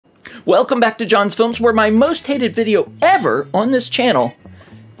Welcome back to John's Films, where my most hated video ever on this channel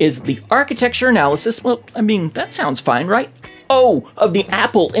is the architecture analysis, well, I mean, that sounds fine, right? Oh, of the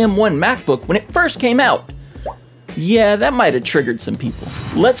Apple M1 MacBook when it first came out. Yeah, that might have triggered some people.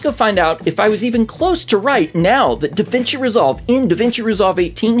 Let's go find out if I was even close to right now that Davinci Resolve in Davinci Resolve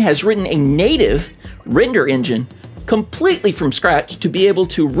 18 has written a native render engine completely from scratch to be able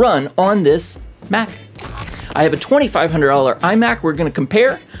to run on this Mac. I have a $2,500 iMac we're going to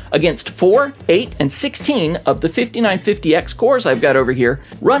compare against 4, 8, and 16 of the 5950X cores I've got over here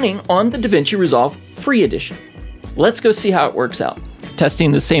running on the Davinci Resolve Free Edition. Let's go see how it works out.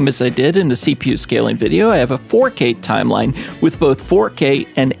 Testing the same as I did in the CPU scaling video, I have a 4K timeline with both 4K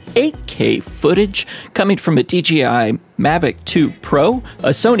and 8K footage coming from a DJI Mavic 2 Pro, a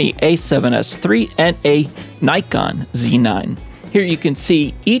Sony a7S III, and a Nikon Z9. Here you can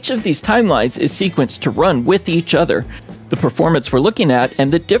see each of these timelines is sequenced to run with each other. The performance we're looking at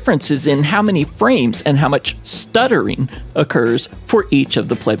and the differences in how many frames and how much stuttering occurs for each of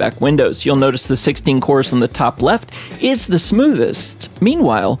the playback windows. You'll notice the 16 cores on the top left is the smoothest.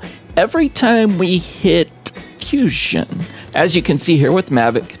 Meanwhile, every time we hit Fusion, as you can see here with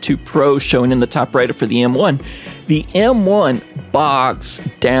Mavic 2 Pro showing in the top right for the M1, the M1 bogs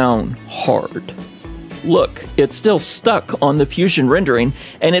down hard. Look, it's still stuck on the Fusion rendering,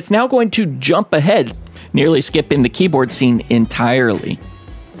 and it's now going to jump ahead, nearly skipping the keyboard scene entirely.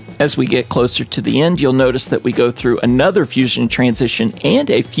 As we get closer to the end, you'll notice that we go through another Fusion transition and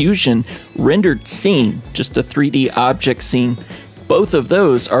a Fusion rendered scene, just a 3D object scene. Both of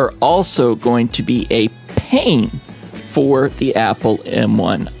those are also going to be a pain for the Apple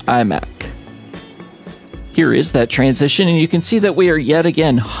M1 iMac. Here is that transition, and you can see that we are yet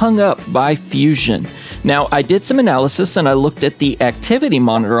again hung up by Fusion. Now, I did some analysis and I looked at the activity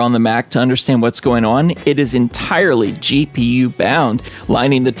monitor on the Mac to understand what's going on. It is entirely GPU bound.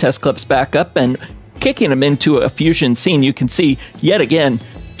 Lining the test clips back up and kicking them into a Fusion scene, you can see yet again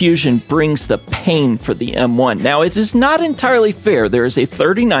Fusion brings the pain for the M1. Now, it is not entirely fair. There is a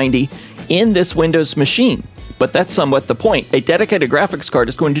 3090 in this Windows machine, but that's somewhat the point. A dedicated graphics card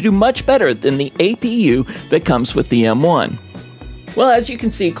is going to do much better than the APU that comes with the M1. Well, as you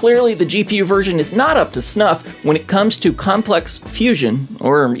can see, clearly the GPU version is not up to snuff when it comes to complex Fusion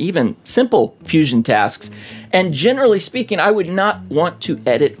or even simple Fusion tasks. And generally speaking, I would not want to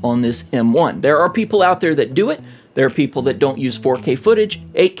edit on this M1. There are people out there that do it. There are people that don't use 4K footage,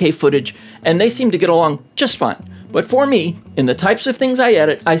 8K footage, and they seem to get along just fine. But for me, in the types of things I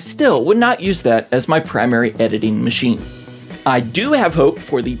edit, I still would not use that as my primary editing machine. I do have hope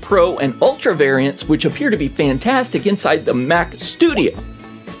for the Pro and Ultra variants, which appear to be fantastic inside the Mac Studio.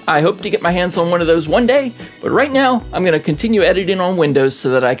 I hope to get my hands on one of those one day, but right now I'm going to continue editing on Windows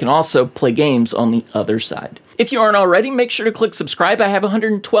so that I can also play games on the other side. If you aren't already, make sure to click subscribe. I have a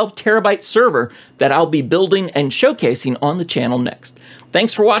 112 terabyte server that I'll be building and showcasing on the channel next.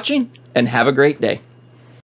 Thanks for watching and have a great day.